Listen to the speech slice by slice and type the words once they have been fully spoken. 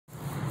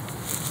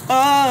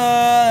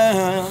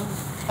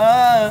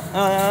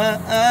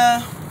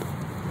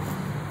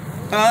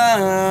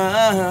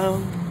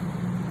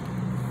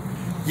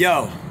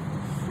Yo,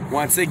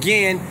 once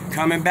again,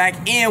 coming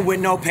back in with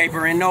no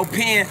paper and no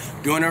pen,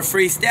 doing a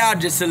freestyle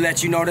just to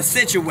let you know the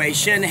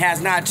situation has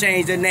not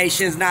changed, the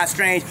nation's not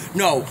strange.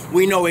 No,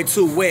 we know it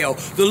too well.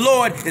 The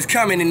Lord is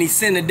coming and he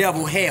sent the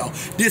devil hell.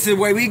 This is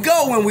where we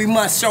go when we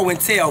must show and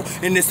tell.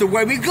 And this is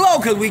where we glow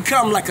because we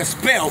come like a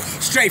spell,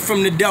 straight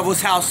from the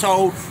devil's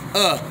household.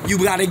 You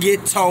gotta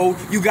get told,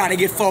 you gotta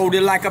get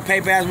folded like a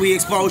paper as we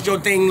expose your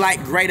thing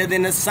like greater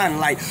than the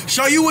sunlight.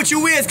 Show you what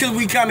you is cause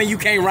we coming, you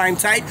can't rhyme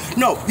tight.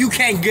 No, you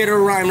can't get a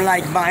rhyme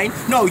like mine.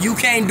 No, you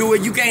can't do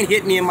it, you can't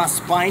hit me in my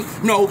spine.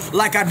 No,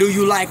 like I do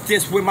you like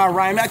this with my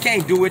rhyme. I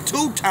can't do it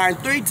 2 times,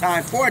 3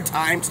 times, 4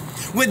 times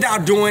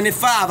without doing it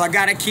 5. I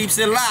gotta keep it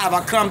alive.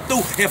 I come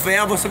through and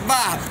forever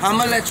survive.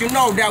 I'ma let you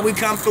know that we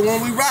come through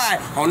when we ride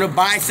on the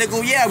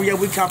bicycle. Yeah,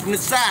 we come from the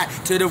side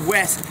to the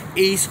west,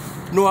 east,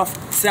 north,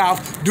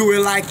 south, do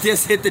it like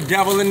this, hit the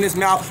devil in his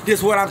mouth.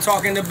 This what I'm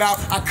talking about.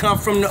 I come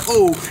from the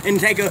ooh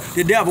and take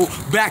the devil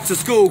back to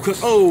school.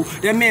 Cause ooh,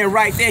 that man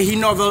right there, he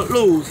never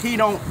lose. He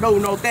don't know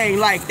no thing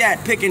like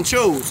that, pick and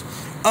choose.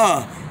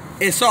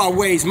 It's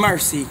always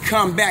mercy.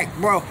 Come back,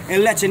 bro,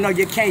 and let you know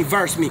you can't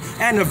verse me.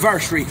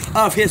 Anniversary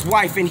of his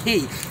wife and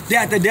he.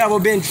 That the devil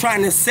been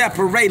trying to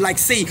separate like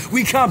C.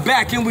 We come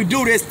back and we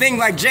do this thing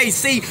like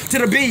JC to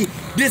the B.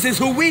 This is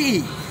who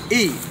we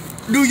E.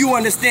 Do you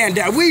understand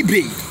that we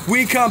be?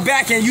 We come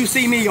back and you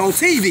see me on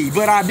TV,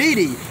 but I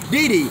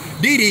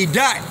Dee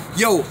dot.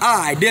 Yo,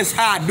 this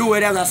how I do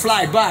it as I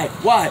slide by.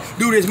 Why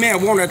do this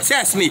man wanna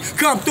test me?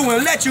 Come through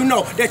and let you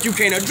know that you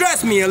can't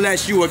address me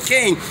unless you a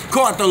king.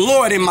 Caught the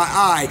Lord in my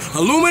eye.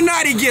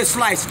 Illuminati get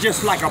sliced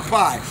just like a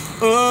pie.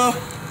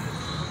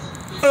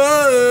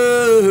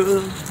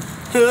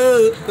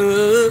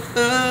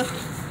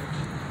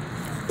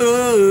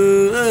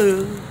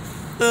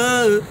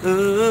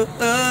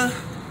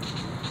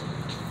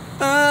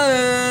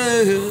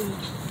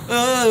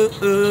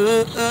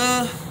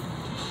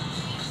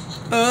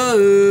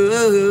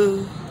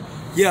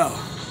 Yo,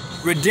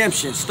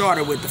 redemption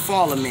started with the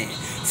fall of man.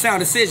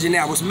 Sound decision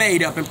that was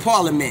made up in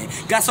Parliament.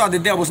 God saw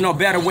that there was no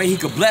better way he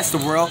could bless the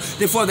world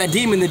than for that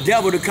demon, the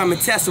devil, to come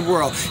and test the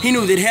world. He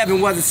knew that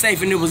heaven wasn't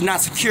safe and it was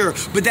not secure,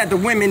 but that the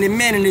women and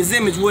men in his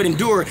image would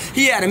endure.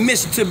 He had a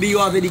mission to be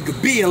all that he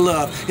could be in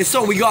love, and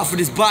so we offered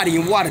his body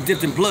in water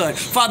dipped in blood.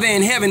 Father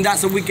in heaven, that's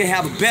so we can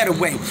have a better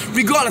way.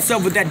 Regardless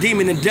of what that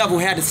demon and devil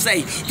had to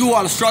say, through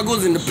all the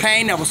struggles and the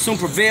pain that will soon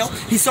prevail,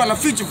 he saw no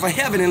future for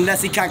heaven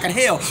unless he conquered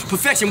hell.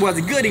 Perfection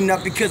wasn't good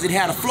enough because it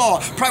had a flaw.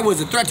 Pride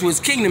was a threat to his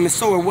kingdom, and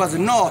so it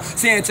wasn't all.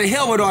 Saying to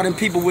hell with all them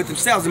people with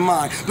themselves in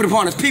mind, but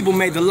upon his people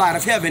may the light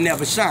of heaven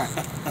never shine.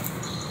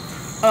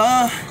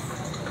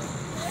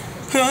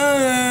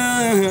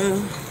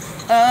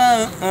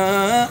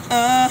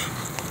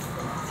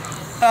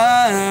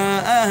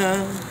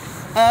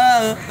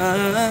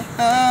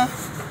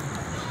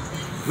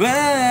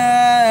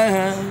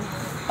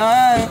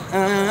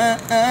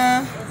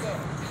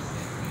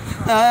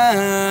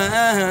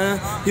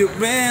 You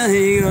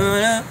really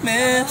gonna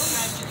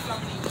miss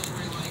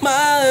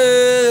my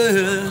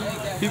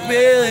love. You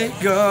really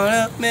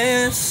gonna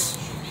miss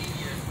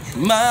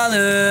my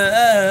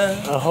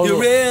love. You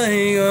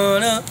really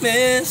gonna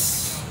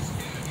miss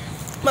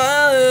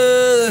my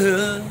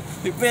love.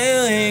 You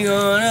really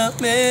gonna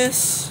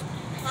miss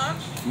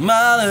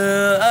my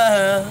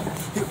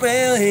love. You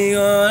really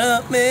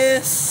gonna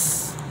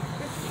miss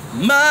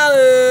my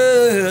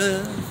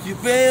love. You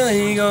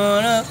really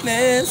gonna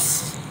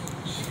miss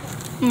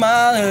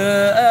my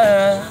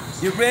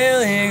love. You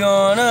really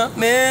gonna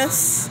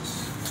miss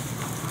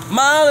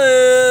my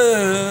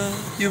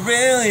love. You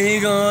really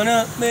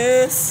gonna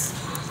miss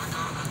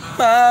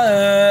my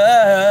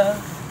love.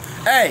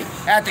 Hey,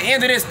 at the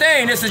end of this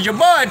thing, this is your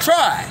boy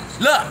Troy.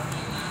 Look,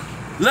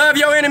 love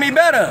your enemy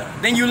better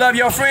than you love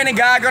your friend, and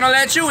God gonna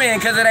let you in,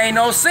 cause it ain't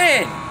no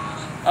sin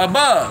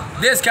above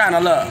this kind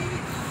of love.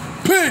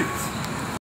 Peace.